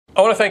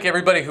I want to thank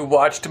everybody who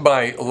watched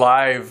my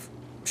live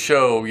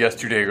show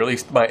yesterday, or at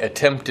least my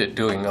attempt at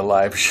doing a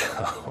live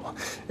show.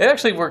 It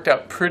actually worked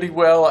out pretty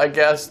well, I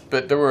guess,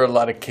 but there were a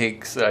lot of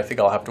kinks that I think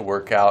I'll have to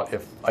work out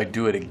if I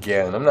do it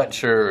again. I'm not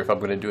sure if I'm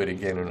going to do it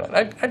again or not.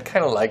 I'd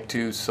kind of like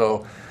to,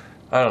 so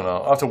I don't know.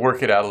 I'll have to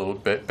work it out a little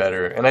bit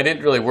better. And I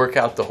didn't really work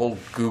out the whole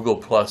Google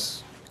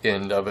Plus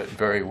end of it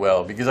very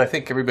well, because I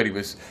think everybody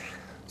was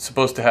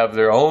supposed to have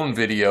their own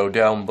video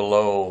down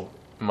below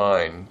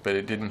mine, but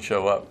it didn't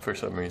show up for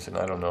some reason.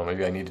 I don't know,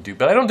 maybe I need to do,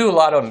 but I don't do a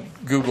lot on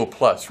Google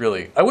Plus,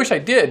 really. I wish I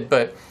did,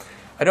 but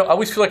I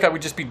always feel like I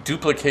would just be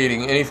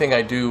duplicating anything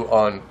I do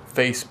on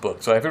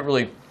Facebook. So I haven't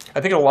really,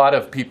 I think a lot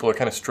of people are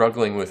kind of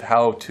struggling with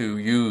how to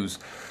use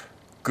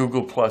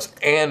Google Plus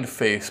and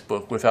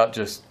Facebook without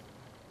just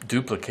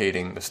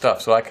duplicating the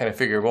stuff. So I kind of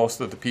figure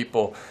most of the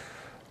people,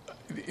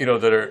 you know,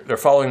 they're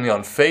following me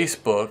on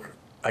Facebook,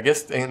 I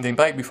guess they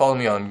might be following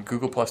me on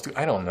Google Plus too.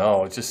 I don't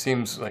know. It just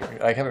seems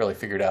like I haven't really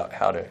figured out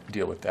how to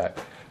deal with that.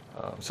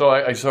 So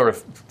I sort of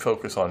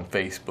focus on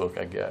Facebook,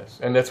 I guess.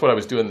 And that's what I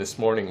was doing this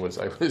morning.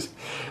 This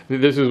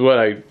is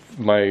what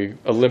my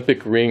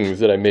Olympic rings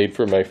that I made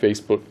for my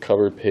Facebook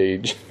cover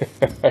page.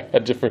 I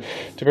had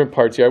different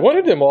parts here. I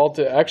wanted them all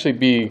to actually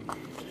be,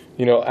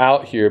 you know,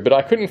 out here, but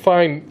I couldn't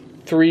find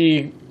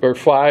 3 or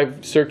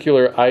 5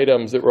 circular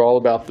items that were all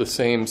about the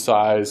same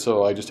size,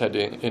 so I just had to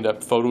end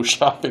up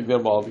photoshopping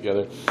them all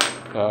together.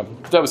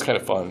 That was kind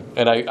of fun.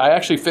 And I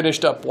actually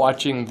finished up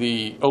watching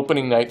the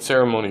opening night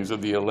ceremonies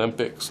of the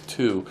Olympics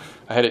too.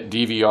 I had it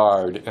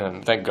DVR'd,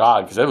 and thank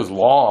God, because that was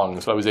long,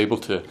 so I was able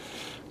to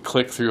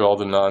click through all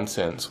the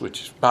nonsense,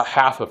 which about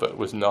half of it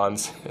was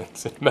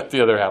nonsense, but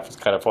the other half was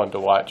kind of fun to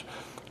watch.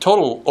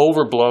 Total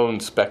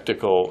overblown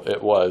spectacle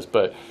it was,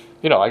 but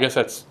you know, I guess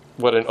that's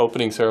what an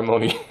opening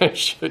ceremony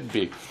should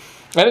be.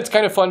 And it's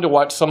kind of fun to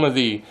watch some of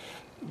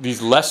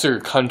these lesser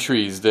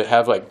countries that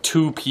have like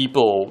 2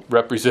 people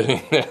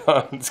representing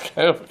them. It's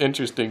kind of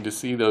interesting to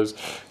see those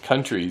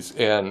countries.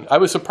 And I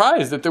was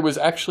surprised that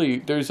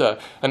there's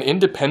an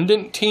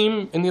independent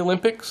team in the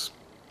Olympics.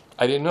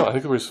 I didn't know. I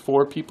think there was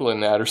 4 people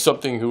in that or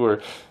something who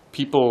were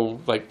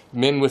people like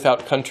men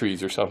without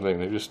countries or something.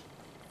 They're just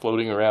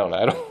floating around.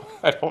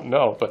 I don't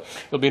know, but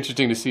it'll be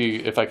interesting to see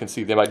if I can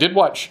see them. I did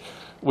watch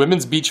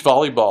women's beach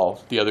volleyball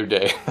the other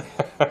day.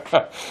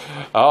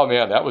 Oh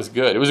man, that was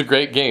good. It was a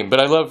great game, but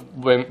I love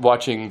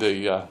watching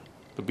the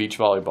beach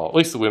volleyball, at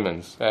least the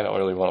women's. I don't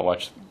really want to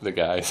watch the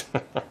guys.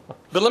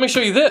 But let me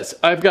show you this.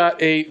 I've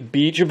got a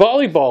beach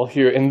volleyball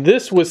here, and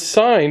this was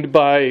signed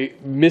by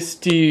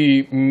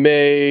Misty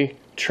May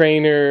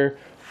Trainer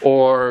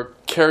or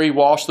Carrie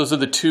Walsh. Those are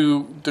the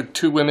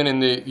two women in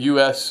the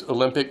U.S.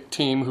 Olympic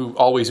team who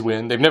always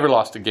win. They've never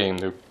lost a game.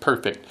 They're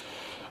perfect.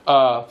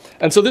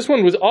 And so this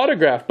one was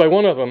autographed by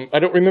one of them. I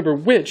don't remember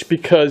which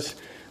because,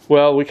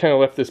 well, we kind of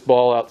left this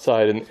ball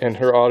outside and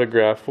her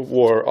autograph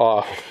wore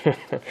off.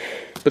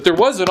 But there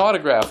was an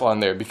autograph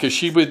on there because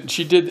she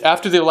did,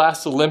 after the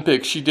last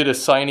Olympics, she did a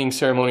signing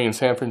ceremony in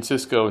San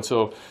Francisco. And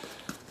so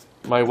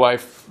my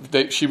wife,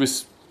 she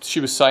was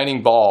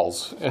signing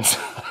balls. And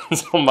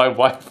so my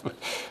wife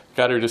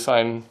got her to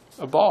sign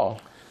a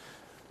ball.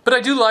 But I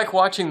do like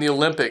watching the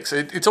Olympics.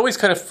 It's always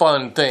kind of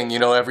fun thing, you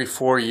know, every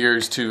 4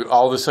 years to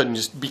all of a sudden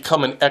just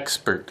become an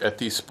expert at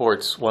these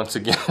sports once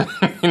again.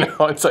 You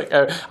know, it's like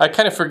I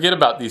kind of forget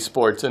about these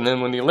sports, and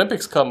then when the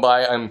Olympics come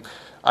by,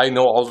 I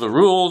know all the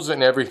rules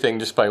and everything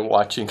just by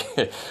watching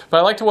it.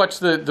 But I like to watch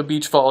the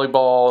beach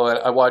volleyball, and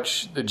I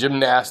watch the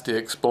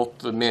gymnastics, both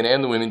the men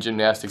and the women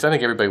gymnastics. I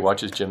think everybody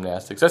watches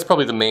gymnastics. That's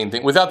probably the main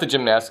thing. Without the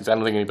gymnastics, I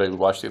don't think anybody would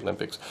watch the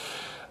Olympics.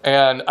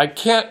 And I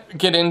can't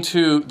get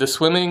into the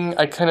swimming.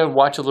 I kind of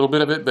watch a little bit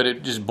of it, but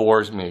it just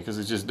bores me because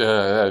it's just,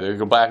 they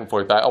go back and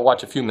forth. I'll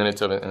watch a few minutes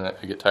of it and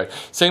I get tired.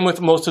 Same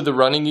with most of the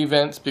running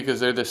events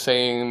because they're the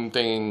same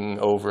thing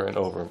over and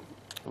over,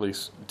 at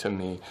least to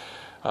me.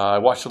 I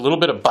watched a little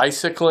bit of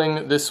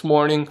bicycling this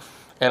morning,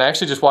 and I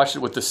actually just watched it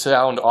with the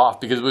sound off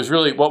because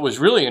what was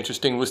really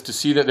interesting was to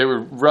see that they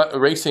were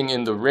racing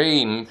in the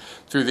rain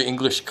through the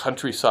English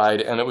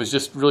countryside, and it was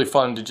just really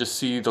fun to just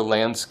see the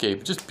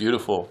landscape. Just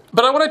beautiful.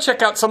 But I want to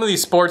check out some of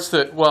these sports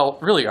that, well,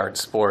 really aren't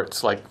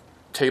sports, like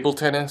table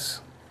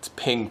tennis. It's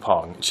ping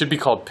pong. It should be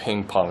called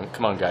ping pong.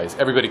 Come on, guys.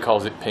 Everybody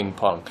calls it ping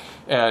pong.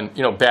 And,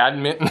 you know,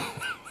 badminton.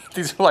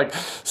 These are like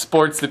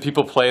sports that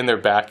people play in their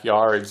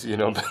backyards, you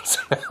know, but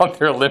somehow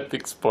they're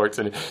Olympic sports.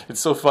 And it's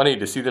so funny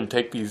to see them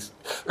take these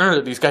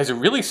guys are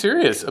really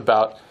serious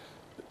about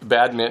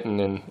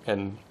badminton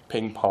and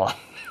ping pong.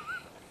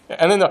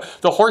 And then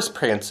the horse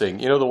prancing,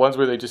 you know, the ones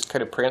where they just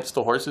kind of prance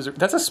the horses.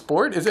 That's a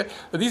sport?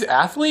 Are these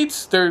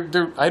athletes?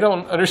 I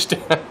don't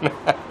understand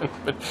that.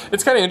 But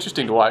it's kind of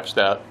interesting to watch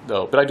that,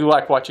 though. But I do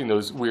like watching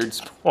those weird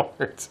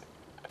sports.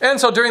 And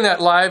so during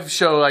that live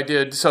show I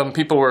did, some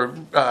people were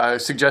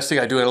suggesting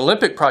I do an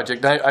Olympic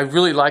project. And I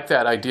really like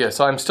that idea.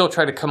 So I'm still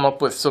trying to come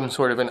up with some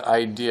sort of an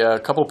idea. A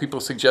couple people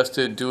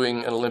suggested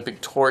doing an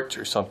Olympic torch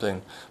or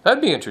something. That'd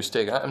be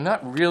interesting. I'm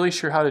not really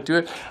sure how to do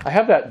it. I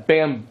have that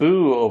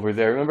bamboo over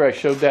there. Remember I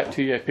showed that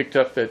to you? I picked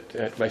up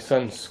at my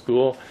son's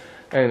school.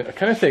 And I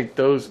kind of think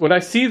those, when I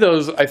see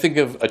those, I think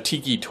of a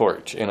tiki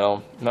torch, you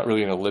know, not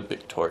really an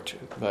Olympic torch,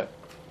 but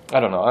I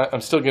don't know. I'm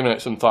still giving it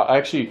some thought.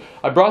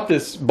 I brought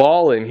this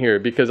ball in here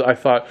because I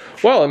thought,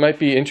 well, it might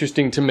be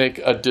interesting to make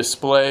a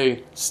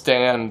display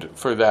stand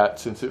for that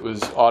since it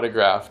was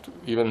autographed,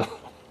 even though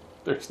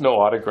there's no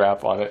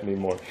autograph on it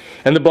anymore.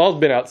 And the ball's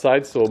been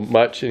outside so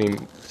much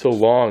and so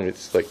long,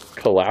 it's like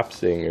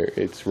collapsing or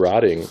it's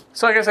rotting.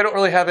 So I guess I don't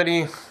really have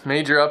any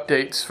major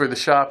updates for the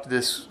shop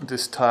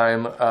this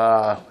time.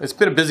 It's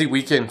been a busy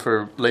weekend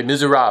for Les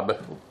Miserables.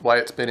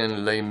 Wyatt's been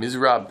in Les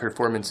Miserables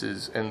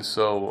performances, and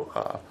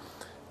so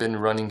been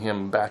running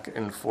him back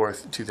and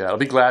forth to that. I'll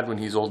be glad when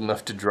he's old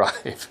enough to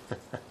drive.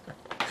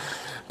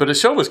 But the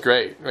show was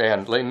great,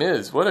 man. Les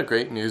Mis, what a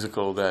great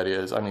musical that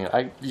is. I mean,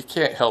 you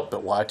can't help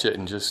but watch it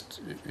and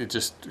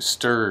it's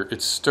stirring.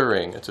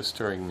 It's a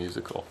stirring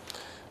musical.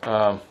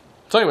 So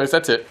anyways,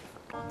 that's it.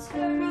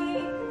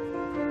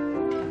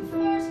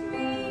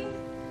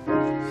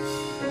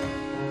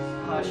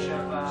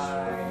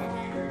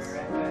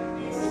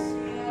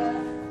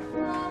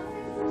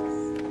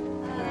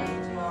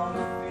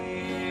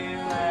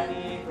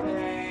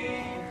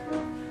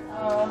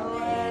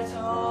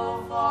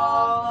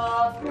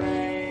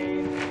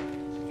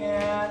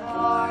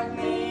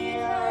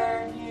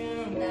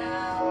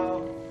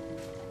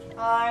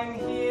 I'm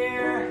here.